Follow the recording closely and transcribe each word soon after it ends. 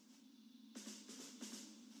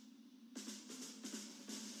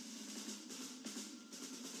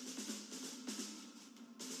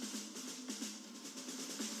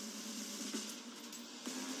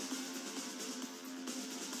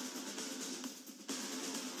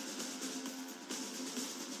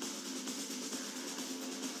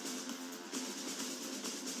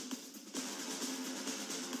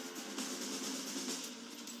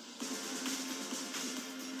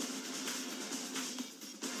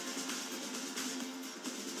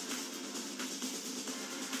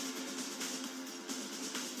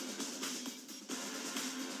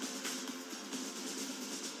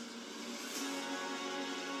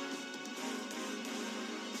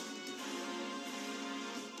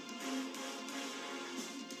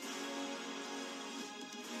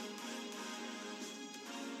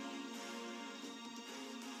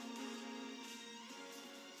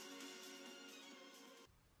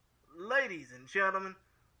Ladies and gentlemen,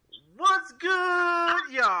 what's good,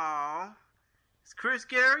 y'all? It's Chris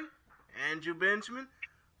Gary, Andrew Benjamin,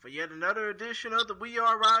 for yet another edition of the We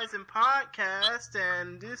Are Rising podcast,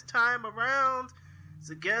 and this time around, it's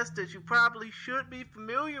a guest that you probably should be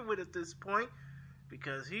familiar with at this point,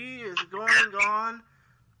 because he is going on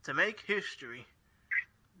to make history.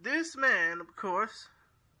 This man, of course,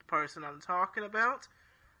 the person I'm talking about,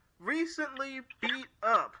 recently beat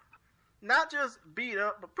up, not just beat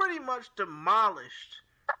up, but pretty much demolished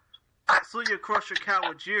Tatsuya Crusher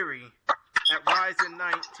Kawajiri at Rising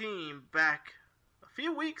 19 back a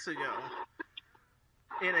few weeks ago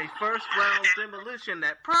in a first round demolition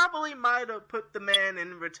that probably might have put the man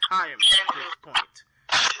in retirement at this point.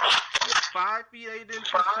 He's 5 feet 8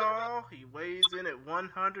 inches tall, he weighs in at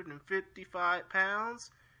 155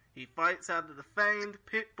 pounds, he fights out of the famed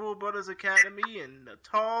Pitbull Brothers Academy in the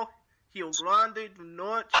tall Rio Grande do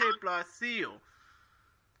Norte, Brasil.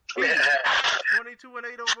 22 and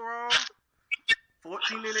 8 overall,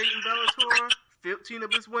 14 and 8 in Bellator, 15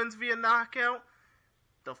 of his wins via knockout.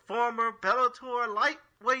 The former Bellator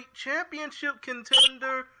lightweight championship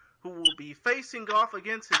contender who will be facing off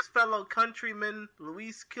against his fellow countryman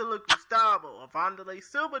Luis Killer Gustavo, a Wanderlei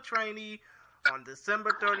Silva trainee, on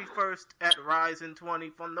December 31st at Rising 20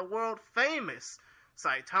 from the world famous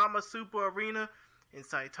Saitama Super Arena in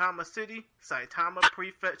Saitama City, Saitama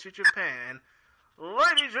Prefecture, Japan.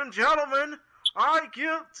 Ladies and gentlemen, I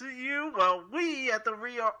give to you, we at the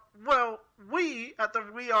We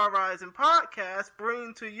Are Rising podcast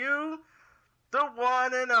bring to you the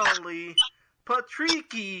one and only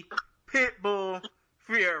Patricky Pitbull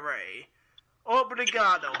Freire.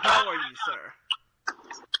 Obrigado. How are you, sir?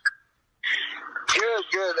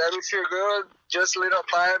 Good. I feel good. Just a little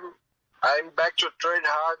time. I'm back to train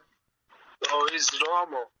hard. So it's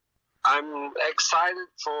normal. I'm excited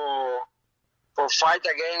for fight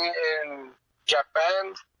again in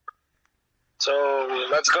Japan. So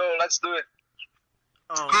let's go. Let's do it.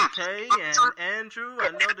 Okay, and Andrew, I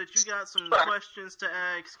know that you got some questions to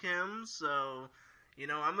ask him, so,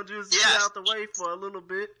 I'm going to just get out the way for a little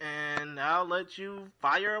bit, and I'll let you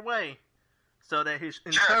fire away so that his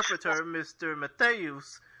interpreter, Mr.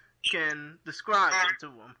 Mateus, can describe them to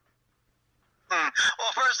him.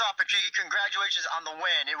 Well, first off, Patricky, congratulations on the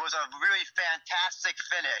win. It was a really fantastic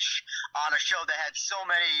finish on a show that had so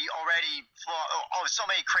many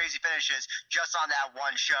crazy finishes just on that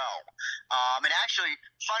one show. And actually,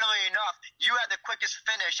 funnily enough, you had the quickest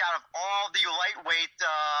finish out of all the lightweight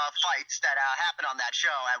fights that happened on that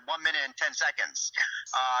show at 1 minute and 10 seconds.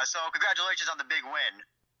 So congratulations on the big win.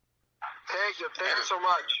 Thank you so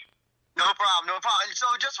much. No problem. So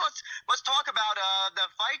just let's talk about the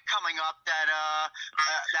fight coming up that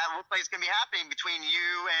looks like it's gonna be happening between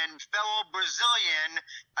you and fellow Brazilian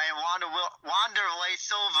and Wanderlei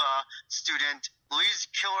Silva student Luis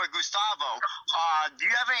Killer Gustavo. Do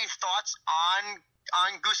you have any thoughts on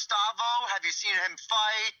Gustavo? Have you seen him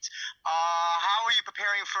fight? How are you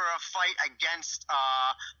preparing for a fight against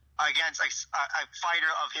a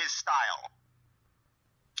fighter of his style?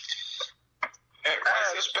 Quais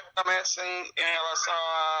seus pensamentos em relação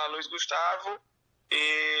a Luis Gustavo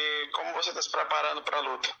e como você está se preparando para a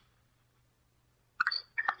luta?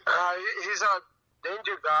 He's a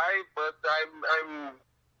danger guy, but I'm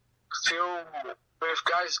feel with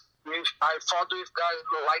guys. I fought with guys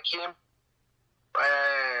like him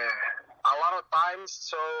a lot of times,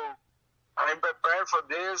 so I'm prepared for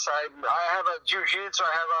this. I have a jiu-jitsu,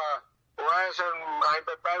 I have a wrestling. I'm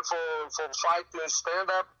prepared for fighting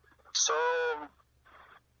stand-up. So,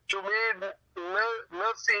 to me,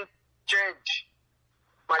 nothing changed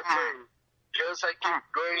my training. Just I keep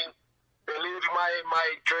going, believe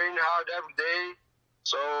my training hard every day.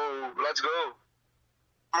 So, let's go.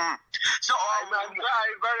 So, I'm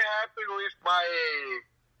very happy with my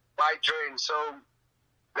training. So,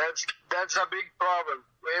 that's a big problem.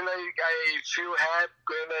 When I feel happy,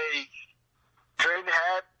 when I train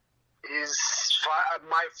happy,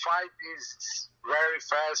 my fight is very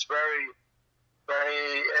fast, very,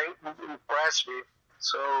 very impressive.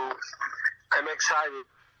 So I'm excited.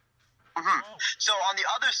 So on the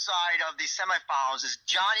other side of the semifinals is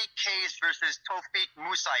Johnny Case versus Tofik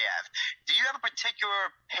Musayev. Do you have a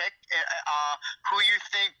particular pick who you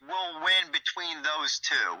think will win between those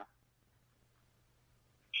two?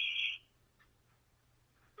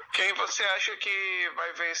 Quem você acha que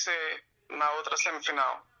vai vencer na outra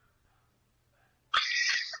semifinal?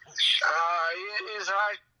 It's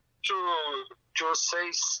hard to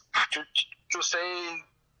say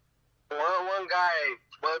one guy,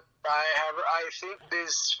 but I think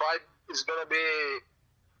this fight is gonna be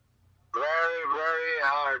very, very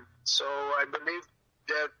hard. So I believe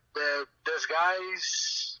that these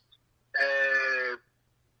guys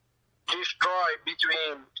destroy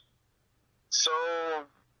between. So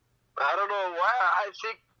I don't know why. I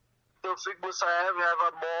think Taufik Musayev have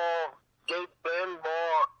a more game plan,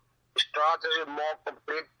 more strategy, more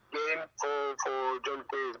complete game for John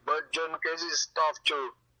Case. But John Case is tough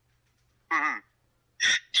too. Mm-hmm.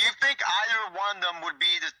 Do you think either one of them would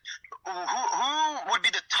be who would be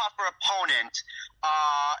the tougher opponent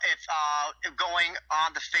if going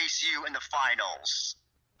on to face you in the finals?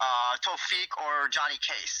 Taufik or Johnny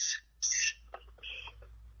Case?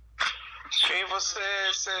 Quem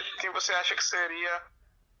você acha que seria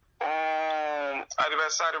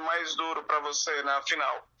adversário mais duro para você na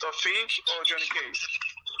final? Taufik ou Johnny Case?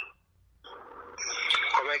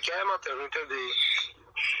 Como é que é, Matheus? Não entendi.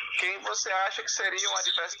 Quem você acha que seria um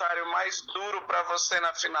adversário mais duro para você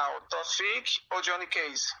na final? Taufik ou Johnny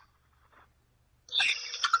Case?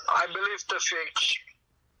 I believe Taufik.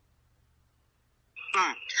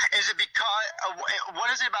 Is it because what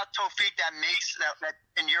is it about Taufik that makes that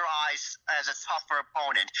in your eyes as a tougher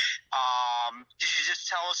opponent? Could you just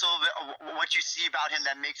tell us a little bit of what you see about him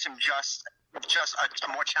that makes him just a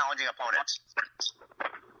more challenging opponent?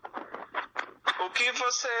 O que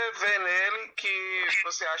você vê nele que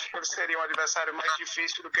você acha que ele seria um adversário mais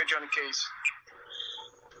difícil do que Johnny Case?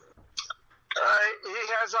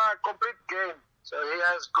 He has a complete game. So he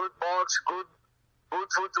has good box, good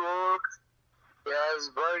footwork. He has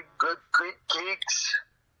very good quick kicks,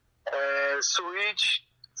 switch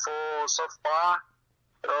for softball.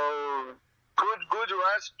 So good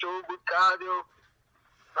rest too, good cardio.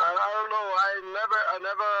 I don't know. I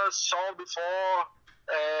never saw before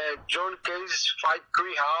John Case fight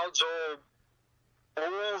 3 rounds or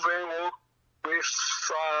move and work with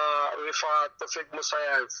Taufik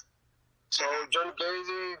Musayev. So John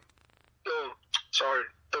Case,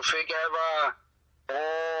 Taufik have a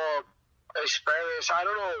more experience. I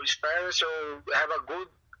don't know, experience or have a good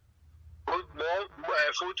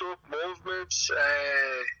footwork movements.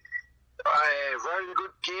 Very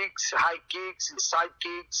good kicks, high kicks, inside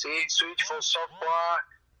kicks. He switch for softball.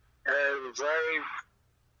 Very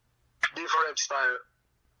different style.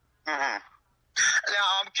 Mm-hmm. Now,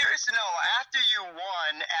 I'm curious to know, after you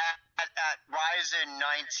won at Ryzen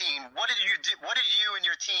 19, what did you and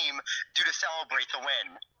your team do to celebrate the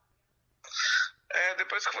win?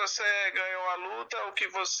 Depois que você ganhou a luta, o que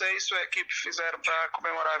você e sua equipe fizeram para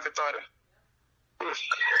comemorar a vitória?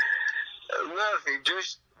 Nothing,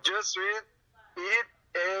 just eat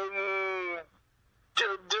and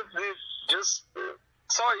just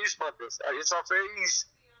só isso, Matheus. A gente só fez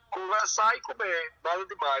conversar e comer, nada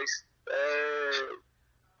demais.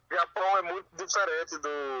 Japão é muito diferente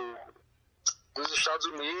dos Estados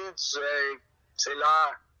Unidos, sei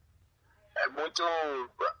lá, é muito.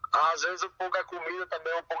 Às vezes um pouco a comida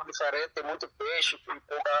também é um pouco diferente, tem muito peixe, tem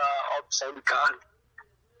pouca opção de carne.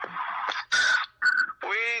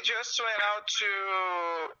 We just went out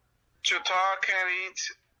to talk and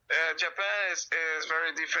eat. Japan is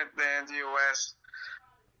very different than the US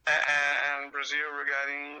and Brazil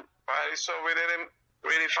regarding parties, so we didn't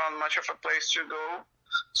really found much of a place to go.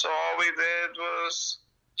 So all we did was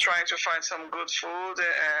trying to find some good food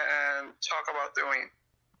and talk about the win.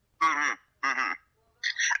 Mm-hmm. Mm-hmm.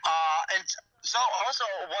 And so also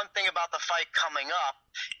one thing about the fight coming up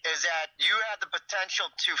is that you had the potential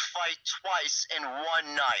to fight twice in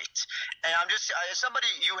one night. And I'm just, as somebody,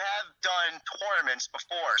 you have done tournaments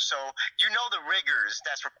before, so you know the rigors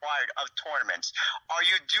that's required of tournaments. Are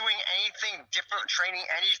you doing anything different, training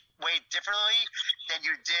any way differently than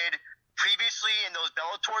you did previously in those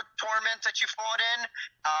Bellator tournaments that you fought in,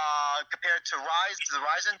 compared to the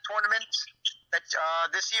Ryzen tournament that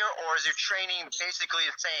this year, or is your training basically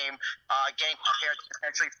the same, getting prepared to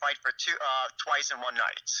potentially fight for twice in one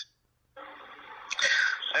night?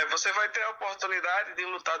 Você vai ter a oportunidade de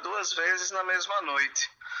lutar 2 vezes na mesma noite.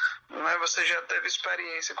 Você já teve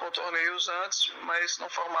experiência com torneios antes, mas num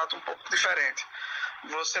formato um pouco diferente.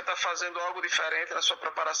 Você está fazendo algo diferente na sua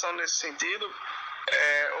preparação nesse sentido?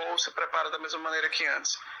 Ou se prepara da mesma maneira que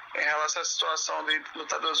antes, em relação à situação de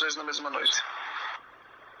lutar 2 vezes na mesma noite?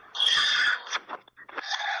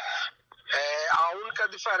 A única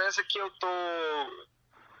diferença que eu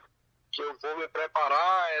vou me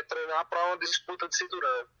preparar é treinar para uma disputa de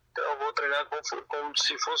cinturão. Então eu vou treinar como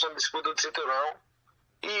se fosse uma disputa de cinturão.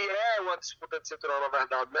 E é uma disputa de cinturão, na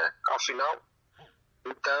verdade, né? Afinal.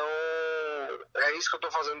 Então é isso que eu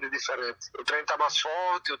estou fazendo de diferente. O treino está mais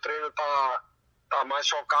forte, o treino está mais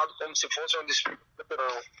focado como se fosse uma disputa de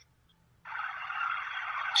cinturão.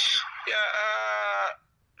 Yeah,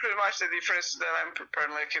 pretty much the difference is that I'm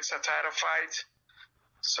prepared like it's a title fight,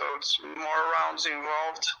 so it's more rounds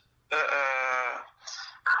involved.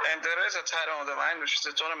 and there is a title on the line, which is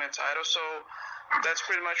the tournament title. So that's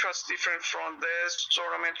pretty much what's different from this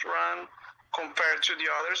tournament run compared to the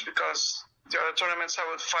others, because the other tournaments I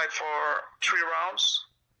would fight for 3 rounds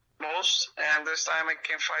most, and this time I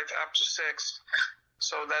can fight up to 6.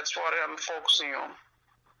 So that's what I'm focusing on.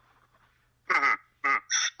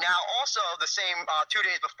 Now, also the same 2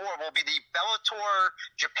 days before will be the Bellator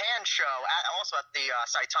Japan show, also at the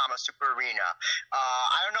Saitama Super Arena.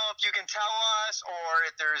 I don't know if you can tell us, or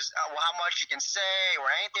if there's how much you can say, or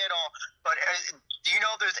anything at all. But do you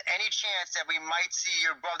know if there's any chance that we might see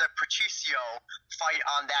your brother Patricio fight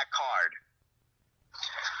on that card?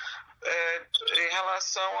 Em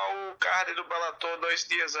relação ao card do Bellator 2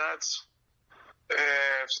 dias antes,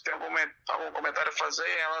 você tem algum comentário a fazer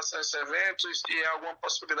em relação a esses eventos e alguma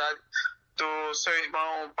possibilidade do seu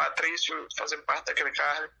irmão Patrício fazer parte daquele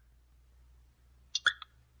card?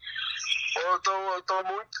 Eu tô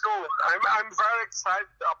muito. I'm very excited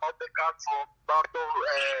about the card for Dr.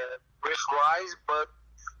 Chris Wise, but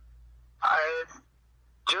I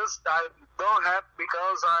don't have,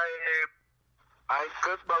 because I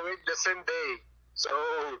got married the same day,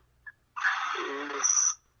 so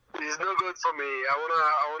it's no good for me. I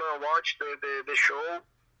wanna watch the show,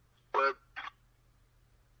 but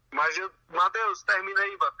Matheus, termina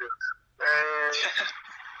aí, Matheus.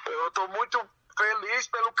 Eu tô muito feliz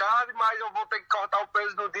pelo card, mas eu vou ter que cortar o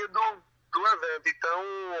peso no dia do evento, então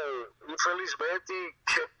infelizmente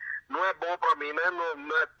não é bom pra mim, né?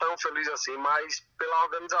 Não é tão feliz assim, mas pela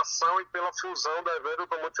organização e pela fusão do evento eu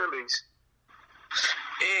tô muito feliz.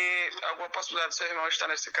 E alguma possibilidade do seu irmão estar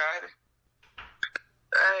nesse card?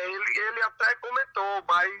 Ele até comentou,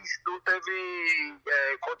 mas não teve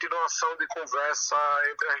continuação de conversa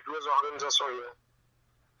entre as duas organizações.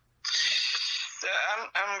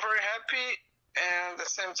 I'm very happy, and at the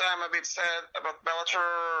same time a bit sad about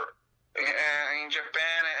Bellator in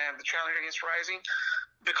Japan and the challenge against Rising,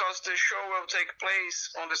 because the show will take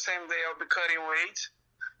place on the same day I'll be cutting weight.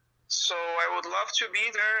 So I would love to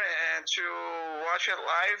be there and to watch it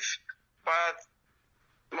live, but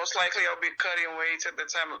most likely I'll be cutting weight at the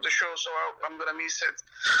time of the show, so I'm going to miss it.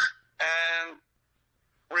 And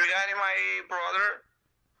regarding my brother,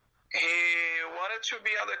 he wanted to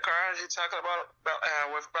be on the card. He talked about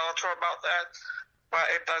with Bellator about that, but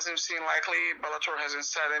it doesn't seem likely. Bellator hasn't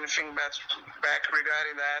said anything back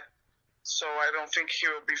regarding that, so I don't think he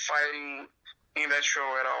will be fighting in that show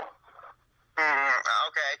at all.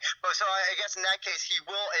 Okay, well, so I guess in that case he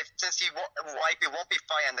will, since he likely won't be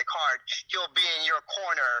fighting on the card, he'll be in your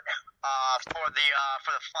corner for the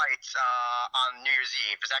fights on New Year's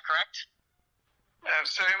Eve. Is that correct?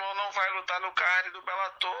 Seu irmão não vai lutar no card do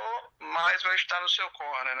Bellator, mas vai estar no seu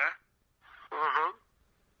corner, né?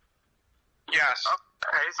 Yes.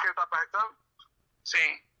 É isso que ele tá perguntando?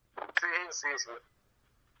 Sim. Sim.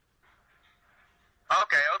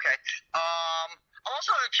 Okay. I'm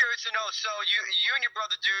also curious to know, so you and your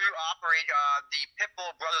brother do operate the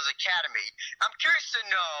Pitbull Brothers Academy. I'm curious to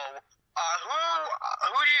know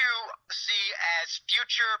who do you see as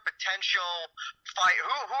future potential fight?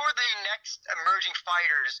 Who are the next emerging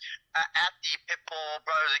fighters at the Pitbull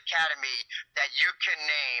Brothers Academy that you can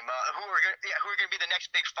name? Who are going to be the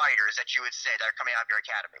next big fighters that you would say that are coming out of your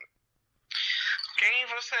academy? Quem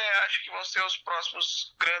você acha que vão ser os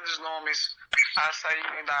próximos grandes nomes a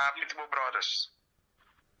saírem da Pitbull Brothers?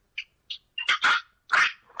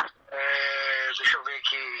 Deixa eu ver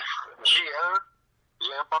aqui.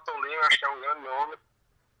 Jean Patolino, acho que é um grande nome.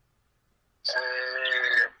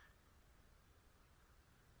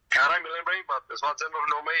 Caralho, me lembra aí, Matheus. Vai dizendo os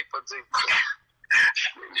nomes aí pra dizer.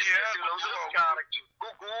 Esqueci o nome dos caras aqui.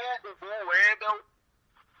 Gugu, Wendel.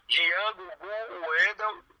 Jean, Gugu,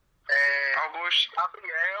 Wendel. Augusto.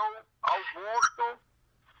 Gabriel, Augusto.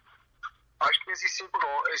 Acho que esses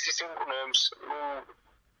cinco nomes.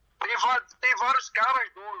 Tem vários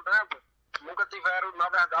caras duros, né? Nunca tiveram, na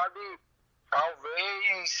verdade,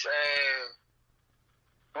 talvez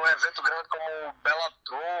um evento grande como o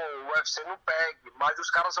Bellator, o UFC não pegue, mas os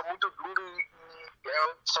caras são muito duros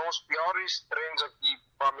e são os piores treinos aqui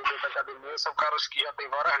para mim dentro da academia, são caras que já têm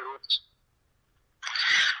várias lutas.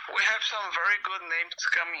 We have some very good names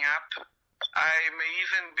coming up. I may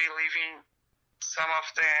even be leaving some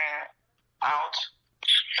of them out.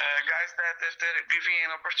 Guys that if they're giving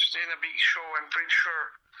an opportunity in a big show, I'm pretty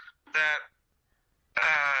sure that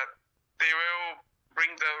they will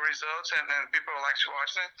bring the results and then people like to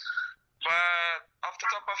watch them. But off the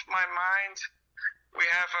top of my mind, we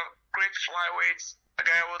have a great flyweight, a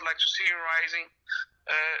guy I would like to see in Rising.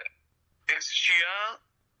 It's Jean,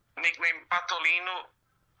 nicknamed Patolino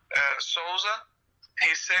Souza.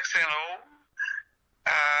 He's 6-0.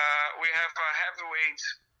 We have a heavyweight.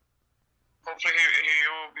 Hopefully, he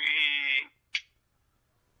will be.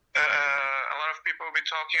 A lot of people will be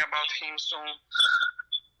talking about him soon.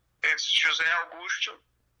 It's Jose Augusto.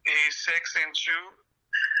 He's 6-2.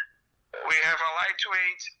 We have a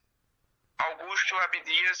lightweight, Augusto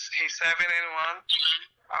Abdias. He's 7-1.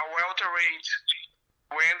 A welterweight,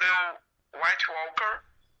 Wendell White Walker.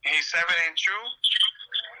 He's 7-2.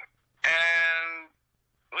 And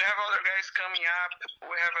we have other guys coming up.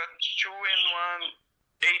 We have a 2-1,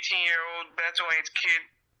 18-year-old Battleweight kid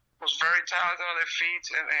who's very talented on the feet,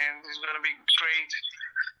 and he's going to be great.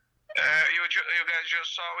 You guys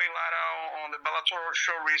just saw Lara on the Bellator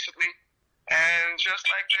show recently. And just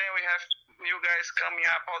like that, we have new guys coming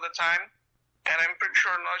up all the time. And I'm pretty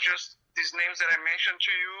sure not just these names that I mentioned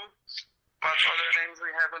to you, but other names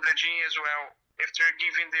we have on the gene as well. If they're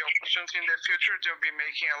given the opportunity in the future, they'll be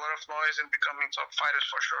making a lot of noise and becoming top fighters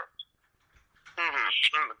for sure.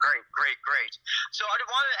 Great. So I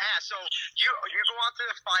wanted to ask. So you go on to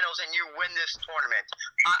the finals and you win this tournament.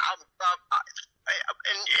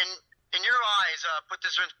 In your eyes, put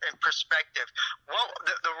this in perspective. Well,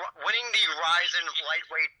 the winning the Rizin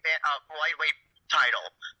lightweight title,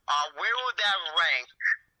 where would that rank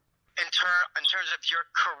in terms of your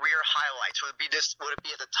career highlights? Would it be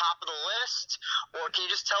at the top of the list, or can you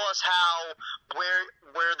just tell us how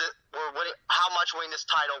much winning this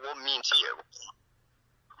title will mean to you?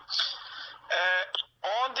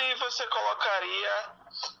 Onde você colocaria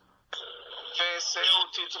vencer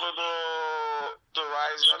o título do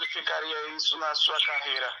Rise? Onde ficaria isso na sua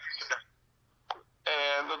carreira?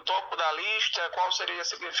 No topo da lista, qual seria a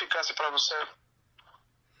significância para você?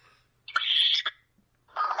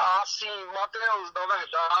 Sim, Matheus, na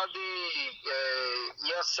verdade,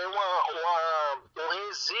 ia ser um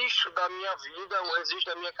registro da minha vida, um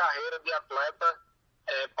registro da minha carreira de atleta,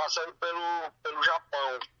 passando pelo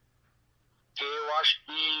Japão. Que eu acho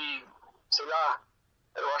que,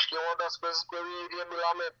 eu acho que uma das coisas que eu iria me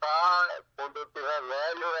lamentar quando eu estiver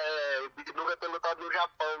velho é de nunca ter lutado no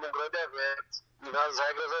Japão, num grande evento, nas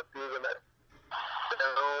regras antigas, né?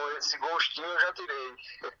 Então, esse gostinho eu já tirei.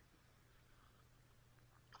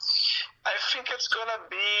 I think it's gonna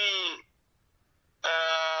be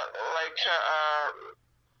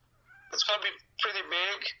it's gonna be pretty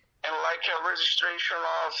big and like a registration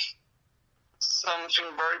of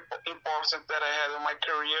something very important that I had in my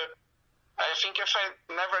career. I think if I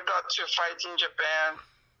never got to fight in Japan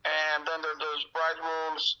and under those bright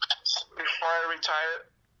rules before I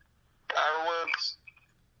retired, I would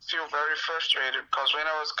feel very frustrated because when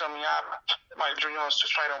I was coming up, my dream was to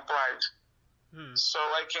fight on Pride. So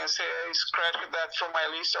I can say I scratched that from my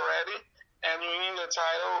list already, and winning the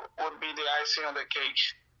title would be the icing on the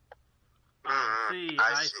cake.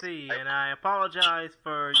 I see. And I apologize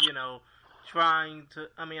for,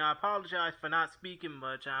 I apologize for not speaking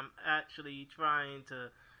much. I'm actually trying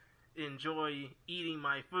to enjoy eating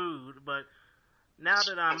my food, but now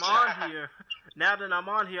that I'm on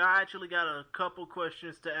here, I actually got a couple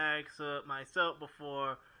questions to ask myself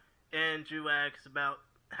before Andrew asks about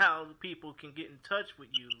how people can get in touch with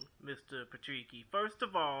you, Mr. Patricky. First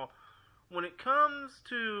of all, when it comes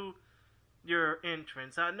to your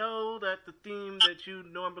entrance, I know that the theme that you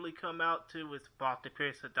normally come out to is Porta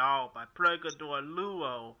Crisadal by Pregador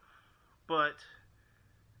Luo, but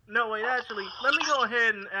no, wait, actually, let me go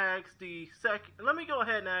ahead and ask the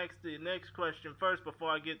next question first before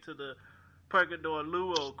I get to the Pregador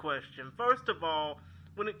Luo question. First of all,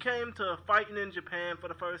 when it came to fighting in Japan for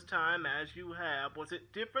the first time, as you have, was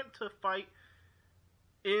it different to fight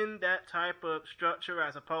in that type of structure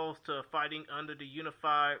as opposed to fighting under the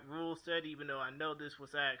unified rule set, even though I know this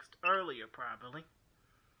was asked earlier, probably?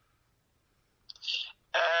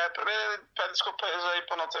 Primeiro, peço desculpas aí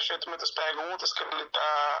por não ter feito muitas perguntas, que ele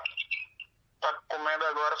tá comendo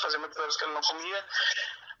agora, fazia muitas horas que ele não comia.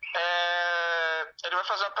 Ele vai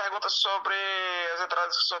fazer uma pergunta sobre as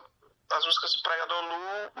entradas das músicas do Pregador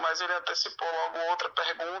Lu, mas ele antecipou logo outra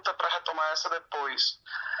pergunta para retomar essa depois.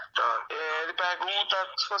 Ele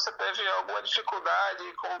pergunta se você teve alguma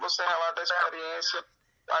dificuldade, como você relata a experiência,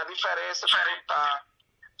 a diferença de lutar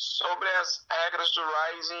sobre as regras do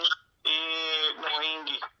Rising e no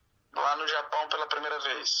ringue, lá no Japão pela primeira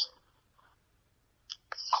vez,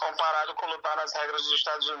 comparado com lutar nas regras dos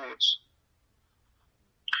Estados Unidos.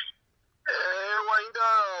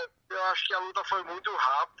 Eu acho que a luta foi muito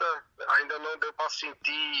rápida, ainda não deu para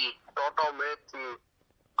sentir totalmente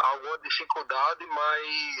alguma dificuldade,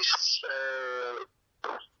 mas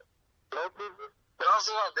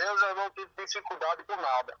graças a Deus eu não tive dificuldade com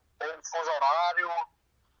nada, nem de fuso horário,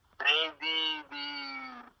 nem de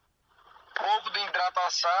pouco de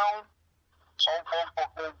hidratação, só um pouco,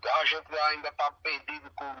 porque a gente ainda está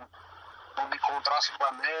perdido com encontrar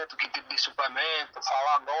suplemento, que tipo de suplemento,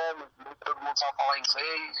 falar nome, nem todo mundo sabe falar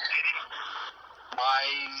inglês,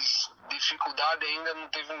 mas dificuldade ainda não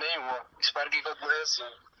teve nenhuma. Espero que continue assim.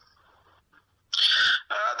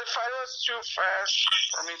 The fight was too fast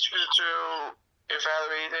for me to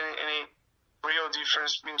evaluate any real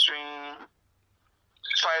difference between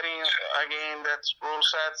fighting a game that's rule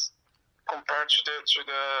sets compared to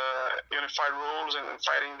the unified rules and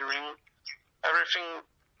fighting the ring. Everything,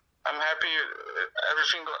 I'm happy.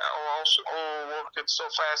 Everything all worked so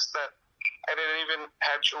fast that I didn't even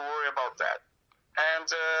have to worry about that. And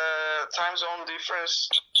time zone difference,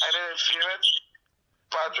 I didn't feel it,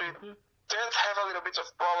 but we did have a little bit of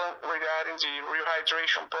problem regarding the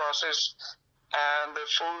rehydration process and the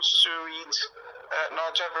foods to eat.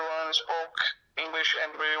 Not everyone spoke English,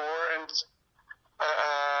 and we weren't.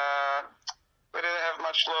 We didn't have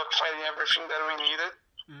much luck finding everything that we needed.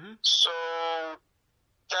 Mm-hmm. So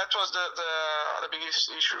that was the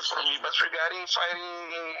biggest issue for me. But regarding fighting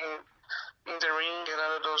in the ring and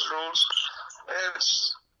under those rules,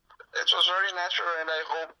 it was very natural, and I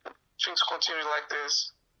hope things continue like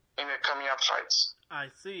this in the coming up fights. I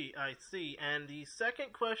see. And the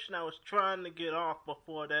second question I was trying to get off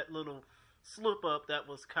before that little slip up that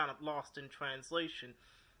was kind of lost in translation.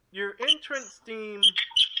 Your entrance theme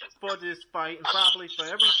for this fight, and probably for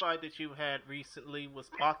every fight that you had recently, was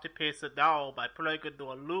Bate Pesadão by Prega do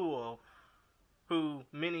Luo, who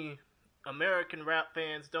many American rap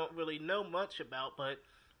fans don't really know much about, but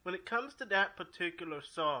when it comes to that particular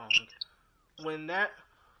song, when that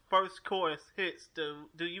first chorus hits,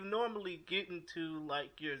 do you normally get into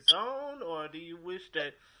like your zone, or do you wish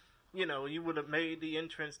that, you know, you would have made the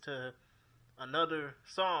entrance to another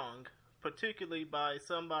song, particularly by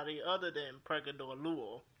somebody other than Prega do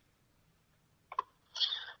Luo?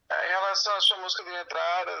 Em relação à sua música de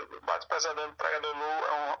entrada, Bate Pesadão do Prega do Luo,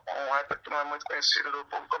 é um rapper que não é muito conhecido do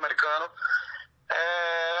público americano.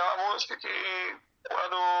 É uma música que,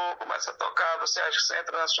 quando começa a tocar, você acha que você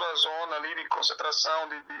entra na sua zona ali de concentração,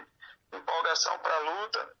 de empolgação para a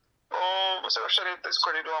luta, ou você gostaria de ter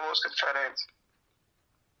escolhido uma música diferente?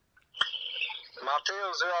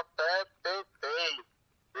 Matheus, eu até tentei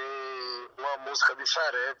uma música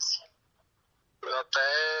diferente.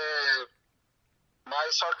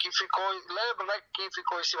 Mas só que ficou, lembra, né, que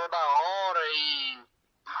ficou em cima da hora e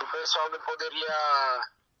o pessoal não poderia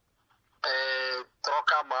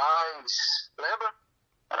trocar mais, lembra?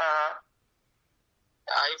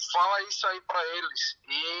 Aí fala isso aí pra eles.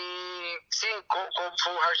 E sim, como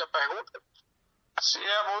foi o resto da pergunta? Sim,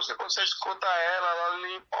 a música, quando você escuta ela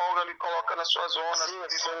lhe empolga, lhe coloca na sua zona. Sim.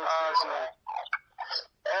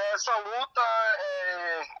 Essa luta,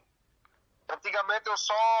 antigamente eu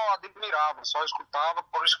só admirava, só escutava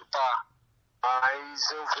por escutar.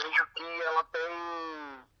 Mas eu vejo que ela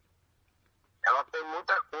tem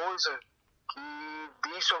muita coisa que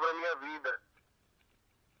diz sobre a minha vida.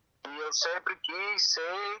 E eu sempre quis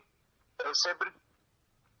ser, eu sempre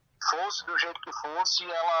fosse do jeito que fosse,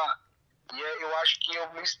 e eu acho que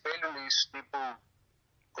eu me espelho nisso. Tipo,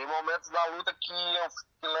 tem momentos da luta que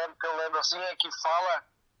eu lembro assim, que fala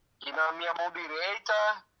que na minha mão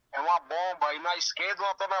direita é uma bomba e na esquerda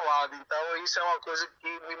uma tonelada. Então isso é uma coisa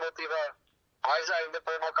que me motiva mais ainda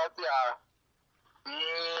para nocautear.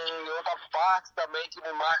 E outra parte também que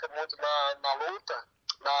me marca muito na luta,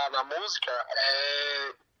 na música,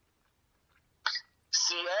 é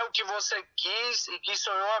se é o que você quis e que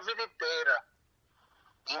sonhou a vida inteira.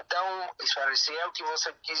 Então, se é o que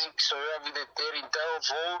você quis e que sonhou a vida inteira, então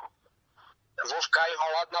eu vou ficar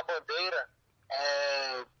enrolado na bandeira.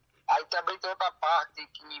 Aí também tem outra parte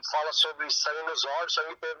que fala sobre sangue nos olhos,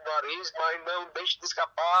 sangue pelo nariz, mas não deixe de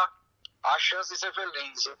escapar a chance de ser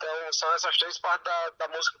feliz. Então, são essas três partes da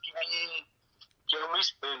música que eu me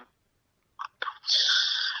espelho.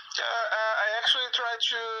 I actually tried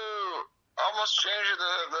to almost change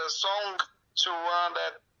the song to one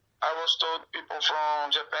that I was told people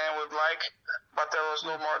from Japan would like, but there was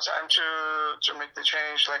no more time to make the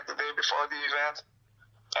change like the day before the event.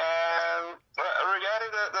 And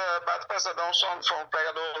regarding the Bate Pesadão song from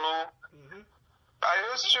Prega do Luo, I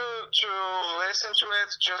used to listen to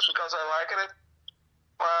it just because I liked it,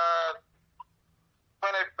 but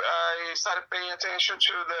when I started paying attention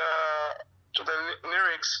to the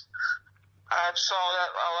lyrics, I saw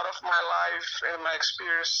that a lot of my life and my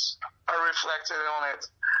experience are reflected on it.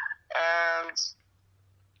 And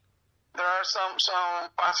there are some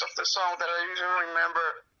parts of the song that I usually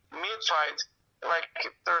remember mid-fight. Like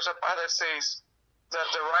there's a part that says that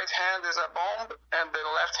the right hand is a bomb and the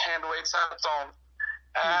left hand waits at dawn.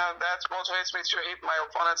 And that motivates me to hit my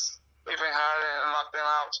opponents even harder and knock them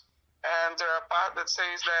out. And there are part that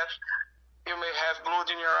says that you may have blood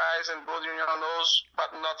in your eyes and blood in your nose,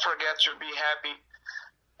 but not forget to be happy.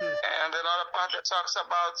 And another part that talks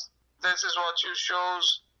about this is what you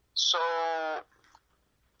chose, so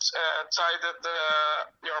tie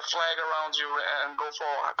your flag around you and go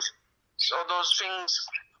forward. So those things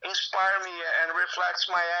inspire me and reflects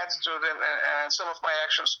my attitude and some of my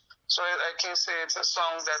actions. So I can say it's a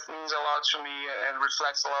song that means a lot to me and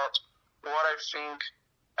reflects a lot what I think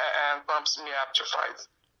and pumps me up to fight.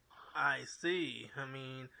 I see. I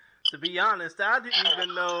mean, to be honest, I didn't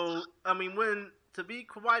even know. I mean, to be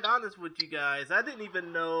quite honest with you guys, I didn't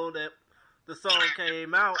even know that the song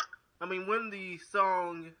came out. I mean, when the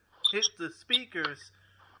song hit the speakers,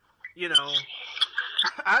 you know,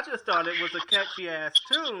 I just thought it was a catchy-ass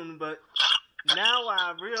tune, but now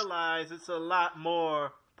I realize it's a lot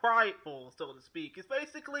more prideful, so to speak. It's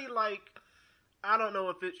basically like, I don't know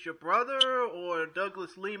if it's your brother or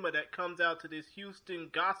Douglas Lima that comes out to this Houston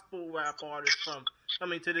gospel rap artist from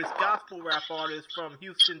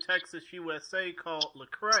Houston, Texas, USA called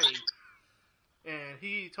Lecrae. And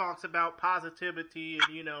he talks about positivity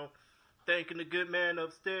and, you know, thanking the good man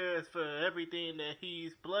upstairs for everything that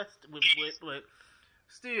he's blessed with, but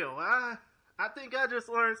still, I think I just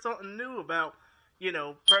learned something new about, you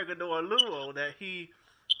know, Pregador Luo, that he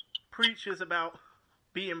preaches about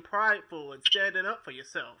being prideful and standing up for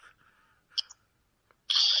yourself.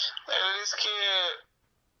 Ele disse que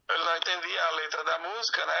ele não entendia a letra da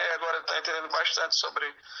música, né? E agora está entendendo bastante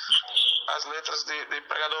sobre as letras de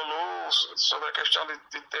Pregador Lu, sobre a questão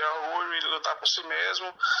de ter orgulho e de lutar por si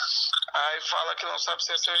mesmo. Aí fala que não sabe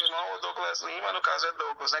se é seu irmão ou Douglas Lima, no caso é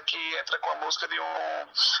Douglas, né? Que entra com a música de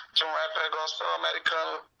um rapper gospel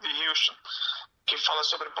americano de Houston, que fala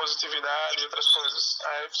sobre positividade e outras coisas.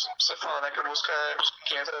 Aí você fala, né, que a música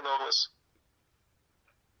que entra é Douglas.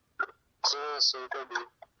 Sim, entendi.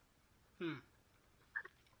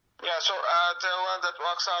 Yeah, so the one that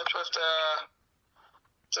walks out with the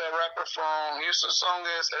rapper from Houston song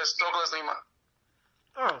is Douglas Lima.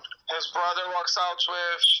 Oh. His brother walks out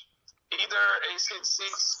with either AC/DC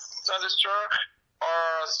Thunderstruck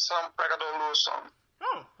or some Pregador Lu song.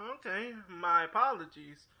 Oh, okay. My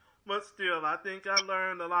apologies. But still, I think I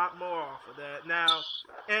learned a lot more off of that. Now,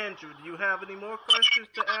 Andrew, do you have any more questions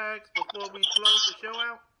to ask before we close the show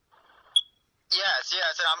out? Yes,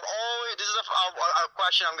 and this is a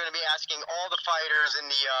question I'm going to be asking all the fighters in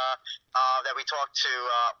the that we talked to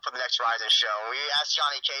for the next Ryzen show. We asked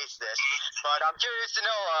Johnny Case this, but I'm curious to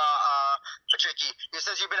know, Patricky,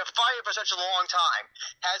 since you've been a fighter for such a long time,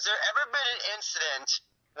 has there ever been an incident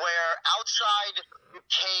where outside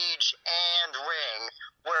cage and ring,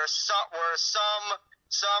 where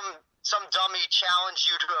some dummy challenged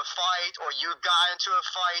you to a fight, or you got into a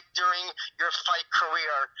fight during your fight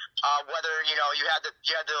career, whether you had to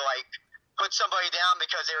like put somebody down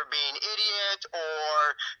because they were being idiot,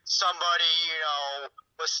 or somebody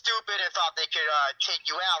was stupid and thought they could take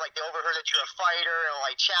you out, like they overheard that you're a fighter and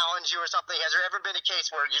like challenge you or something? Has there ever been a case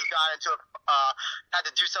where you got into had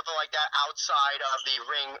to do something like that outside of the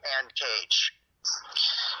ring and cage?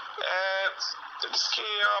 Diz que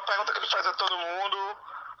é uma pergunta que ele faz a todo mundo.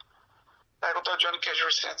 Perguntou ao Johnny Cage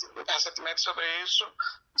recentemente sobre isso.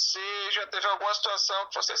 Se já teve alguma situação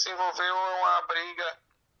que você se envolveu em uma briga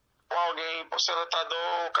com alguém por ser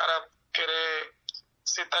lutador, o cara querer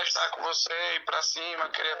se testar com você, ir pra cima,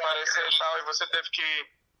 querer aparecer e tal, e você teve que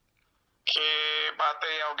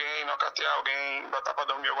bater em alguém, nocautear alguém, botar pra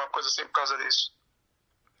dormir, alguma coisa assim por causa disso.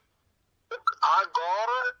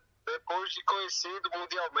 Agora, depois de conhecido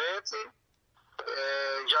mundialmente,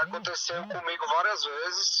 já aconteceu comigo várias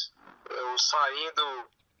vezes. Eu saindo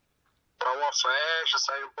para uma festa,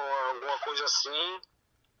 saindo para alguma coisa assim,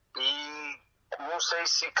 e não sei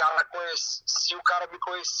se o cara me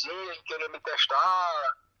conhecia e queria me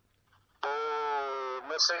testar, ou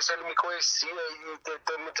não sei se ele me conhecia e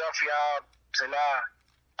tentou me desafiar, sei lá,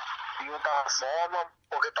 de outra forma,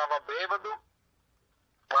 porque estava bêbado.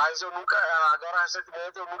 Mas eu nunca, agora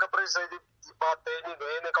recentemente, eu nunca precisei de bater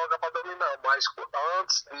ninguém, nem colocar pra dormir, não. Mas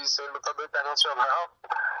antes de ser lutador internacional,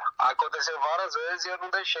 aconteceu várias vezes e eu não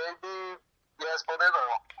deixei de responder,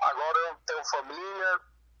 não. Agora eu tenho família,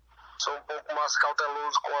 sou um pouco mais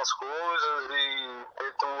cauteloso com as coisas e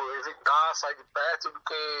tento evitar sair de perto do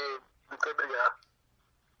que brigar.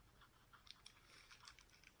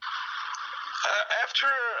 After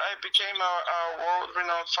I became a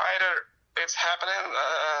world-renowned fighter, it's happening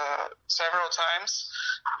several times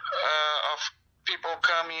of people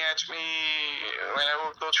coming at me when I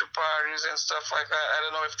would go to parties and stuff like that. I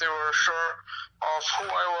don't know if they were sure of who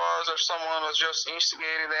I was or someone was just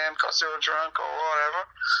instigating them because they were drunk or whatever.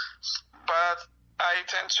 but I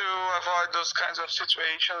tend to avoid those kinds of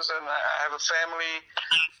situations, and I have a family,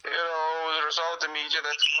 there's all the media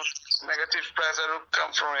that negative press that will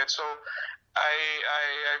come from it, so I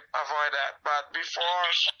avoid that. But before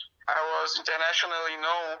I was internationally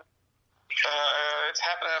known, it's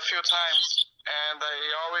happened a few times, and I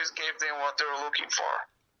always gave them what they were looking for.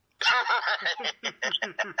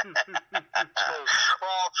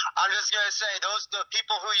 Well, I'm just gonna say the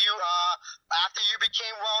people who you after you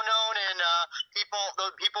became well known and the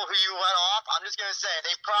people who you let off, I'm just gonna say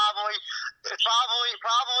they probably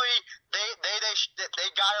they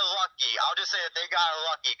got it lucky. I'll just say that they got it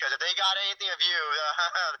lucky, because if they got anything of you,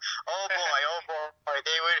 oh boy,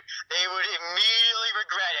 they would immediately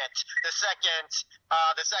regret it the second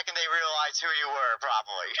they realized who you were,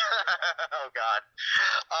 probably. Oh God.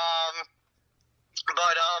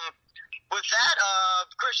 But with that,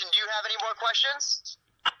 Christian, do you have any more questions?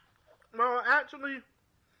 Well, actually,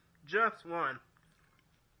 just one.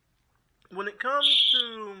 When it comes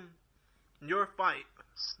to your fight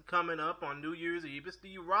coming up on New Year's Eve, it's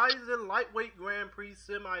the Rizin Lightweight Grand Prix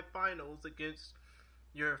semifinals against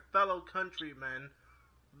your fellow countryman,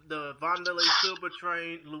 the Wanderlei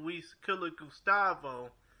Silvertrain Luis Killer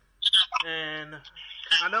Gustavo. And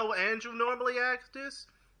I know Andrew normally asks this,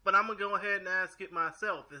 but I'm going to go ahead and ask it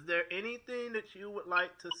myself. Is there anything that you would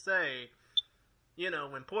like to say, in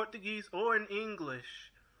Portuguese or in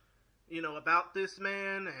English, about this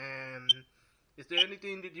man? And is there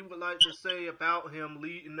anything that you would like to say about him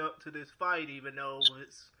leading up to this fight, even though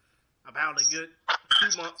it's about a good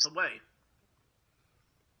 2 months away?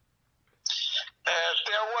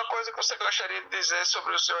 Tem alguma coisa que você gostaria de dizer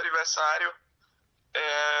sobre o seu adversário?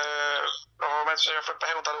 Provavelmente você já foi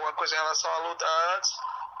perguntado alguma coisa em relação à luta antes,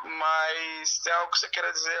 mas tem algo que você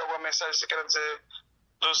queira dizer, alguma mensagem que você queira dizer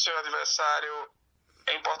do seu adversário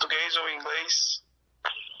em português ou em inglês?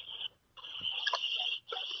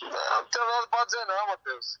 Não tenho nada para dizer não,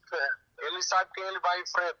 Matheus. Ele sabe quem ele vai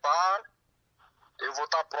enfrentar, eu vou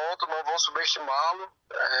estar pronto, não vou subestimá-lo.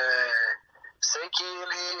 Sei que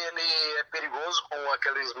ele é perigoso com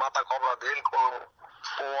aqueles mata-cobra dele,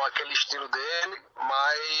 com aquele estilo dele,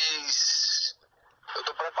 mas eu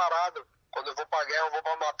tô preparado. Quando eu vou pra guerra, eu vou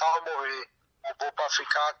pra matar ou morrer. Não vou pra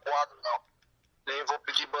ficar acuado, não. Nem vou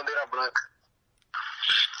pedir bandeira branca.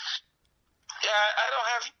 Yeah, I don't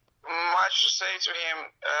have much to say to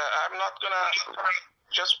him. I'm not gonna,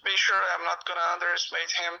 just be sure I'm not gonna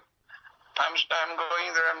underestimate him. I'm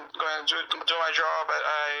going there, I'm going to do my job.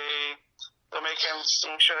 I don't make any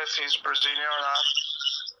distinction if he's Brazilian or not.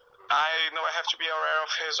 I know I have to be aware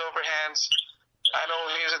of his overhands. I know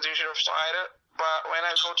he's a dangerous fighter, but when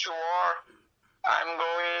I go to war, I'm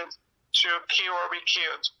going to kill or be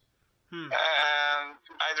killed. And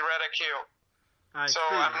I'd rather kill. So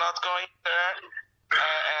I'm not going there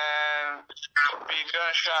and be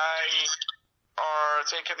gun shy or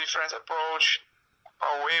take a different approach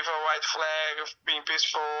or wave a white flag of being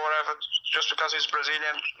peaceful or whatever just because he's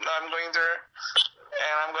Brazilian. No, I'm going there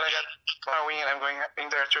and I'm going to get my win. I'm going in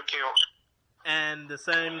there to kill. And the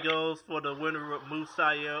same goes for the winner of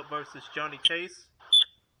Musayev versus Johnny Chase?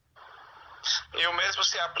 E o mesmo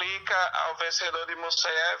se aplica ao vencedor de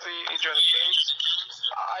Musayev e Johnny Chase.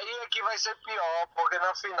 Aí é que vai ser pior, porque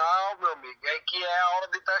na final, meu amigo, é que é a hora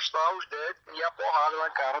de testar os dentes e a porrada na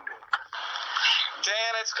cara dele.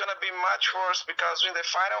 Then it's gonna be much worse, because in the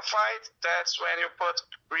final fight, that's when you put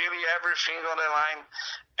really everything on the line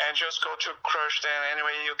and just go to crush them any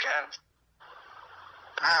way you can.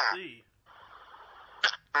 I see.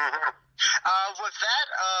 With that,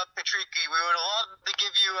 Patricky, we would love to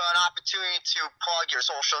give you an opportunity to plug your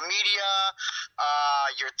social media,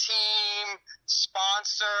 your team,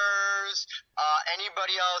 sponsors,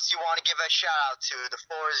 anybody else you want to give a shout out to. The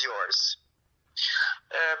floor is yours.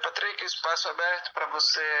 Patrick, espaço aberto para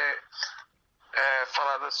você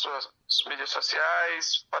falar das suas mídias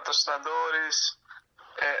sociais, patrocinadores,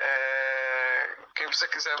 quem você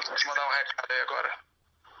quiser mandar um recado aí agora.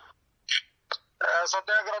 Só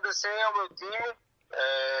tenho a agradecer ao meu time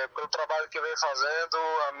pelo trabalho que vem fazendo,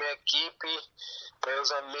 a minha equipe,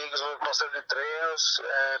 meus amigos, meu conselho de treinos.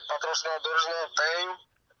 Patrocinadores não tenho,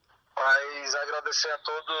 mas agradecer a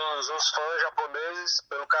todos os fãs japoneses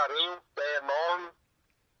pelo carinho, é enorme.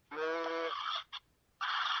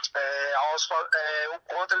 O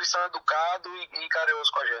quanto eles são educados e carinhosos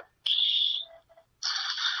com a gente.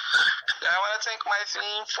 I want to thank my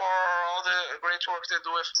team for all the great work they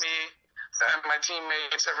do with me, and my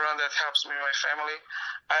teammates, everyone that helps me, my family.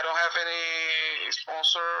 I don't have any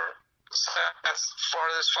sponsor set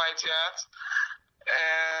for this fight yet,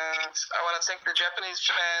 And I want to thank the Japanese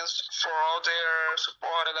fans for all their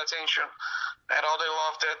support and attention and all the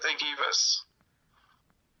love that they give us.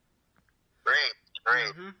 Great.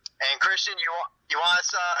 Mhm. And Christian, you want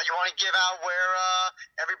to give out where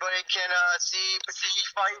everybody can see Patricky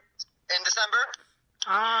fight in December?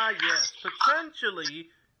 Yes,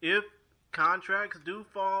 potentially, if contracts do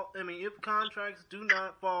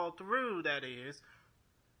not fall through, that is,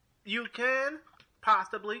 you can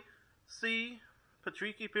possibly see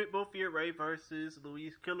Patricky Pitbull Fury versus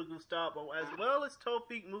Luis Killer Gustavo, as well as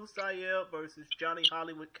Tofik Musayev versus Johnny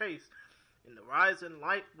Hollywood Case in the Rising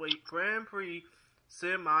Lightweight Grand Prix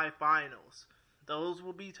semifinals. Those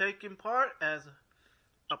will be taking part as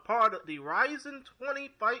a part of the Rising 20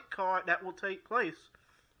 fight card that will take place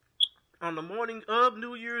on the morning of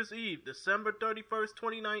New Year's Eve, December 31st,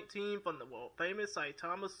 2019, from the world-famous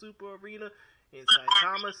Saitama Super Arena in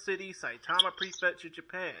Saitama City, Saitama Prefecture,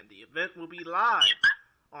 Japan. The event will be live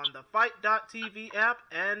on the Fight.tv app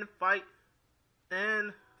and Fight.tv,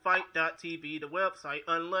 the website,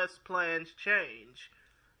 unless plans change.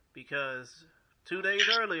 Because 2 days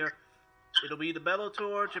earlier, it'll be the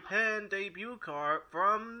Bellator Japan debut card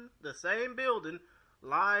from the same building,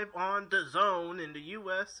 live on DAZN in the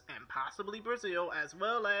U.S. and possibly Brazil, as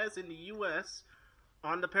well as in the U.S.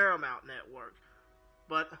 on the Paramount Network.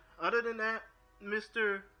 But other than that,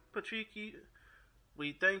 Mr. Patricky,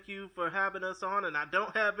 we thank you for having us on, and I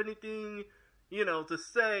don't have anything, to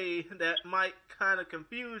say that might kind of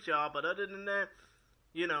confuse y'all, but other than that,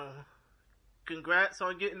 congrats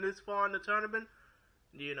on getting this far in the tournament.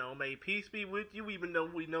 May peace be with you, even though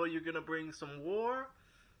we know you're going to bring some war,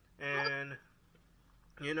 and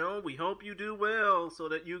we hope you do well so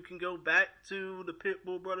that you can go back to the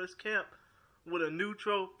Pitbull Brothers camp with a new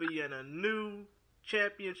trophy and a new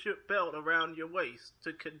championship belt around your waist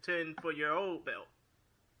to contend for your old belt.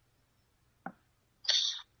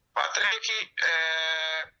 Patrick,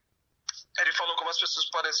 ele falou como as pessoas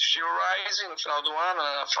podem assistir o Rising no final do ano,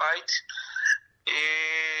 na Fight,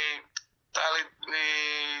 e tá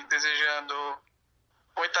lhe desejando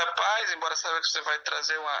muita paz, embora saiba que você vai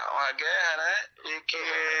trazer uma guerra, né? E que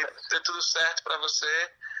dê tudo certo para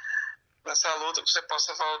você nessa luta, que você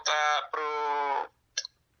possa voltar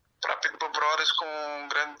para Pitbull Brothers com um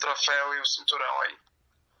grande troféu e um cinturão aí.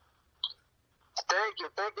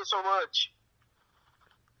 Thank you so much.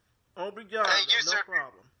 Obrigado, Thank you, no sir.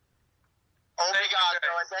 problem. Obrigado,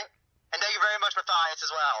 and thank you very much, Matthias,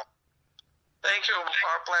 as well. Thank you,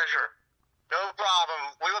 our pleasure. No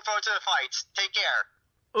problem. We look forward to the fights. Take care.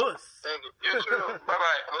 Us. Thank you. You too.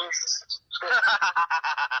 Bye-bye.